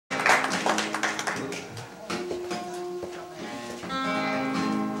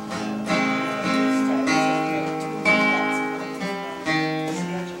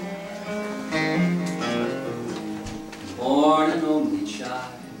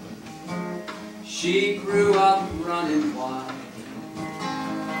She grew up running wild,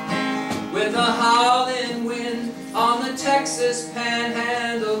 with a howling wind on the Texas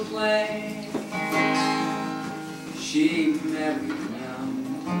Panhandle plain. She married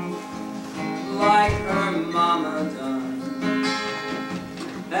young, like her mama done,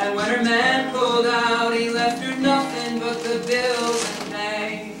 and when her man pulled out, he left her nothing but the bills and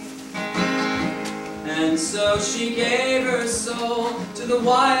pain. And so she gave her soul to the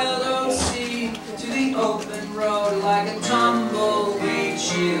wild oat sea, to the open road like a tumbleweed.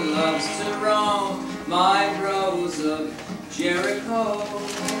 She loves to roam my rows of Jericho.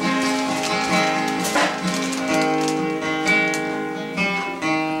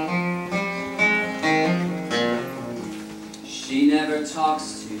 She never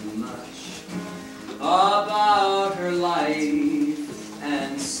talks too much about her life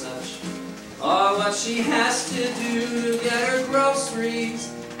and such, or what she has to do to get her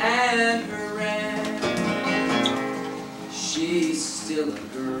groceries and her rent. She's still a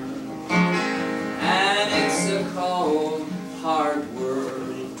girl, and it's a cold, hard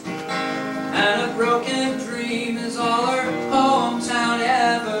world, and a broken dream is all her hometown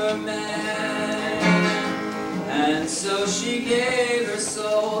ever meant. And so she gave her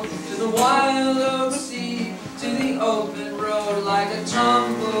soul to the wild oat sea, to the open road like a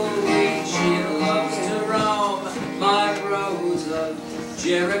tumbleweed. She loves to roam my rows of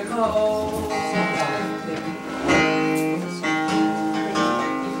Jericho.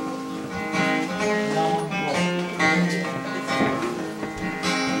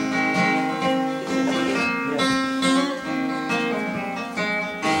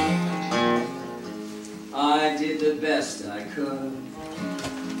 I did the best I could.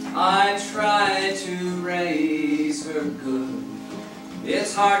 I tried to raise her good.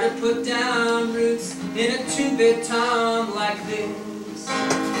 It's hard to put down roots in a two-bit town like this.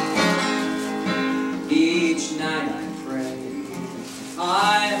 Each night I pray,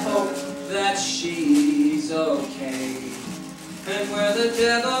 I hope that she's okay. And where the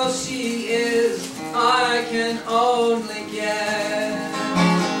devil she is, I can only guess.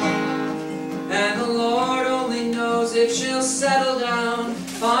 And the Lord only knows if she'll settle down,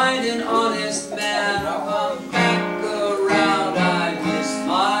 find an honest man, or come back around. I miss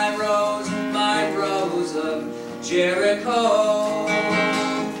my rows of Jericho.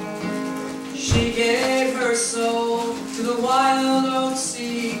 She gave her soul to the wild oat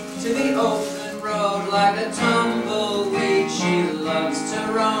sea, to the open road like a tumbleweed. She loves to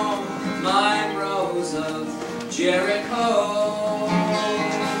roam my rows of Jericho.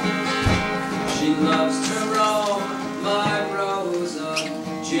 She loves to roam my rows of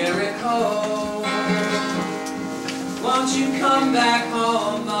Jericho. Won't you come back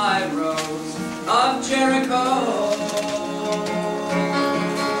home, my rows of Jericho?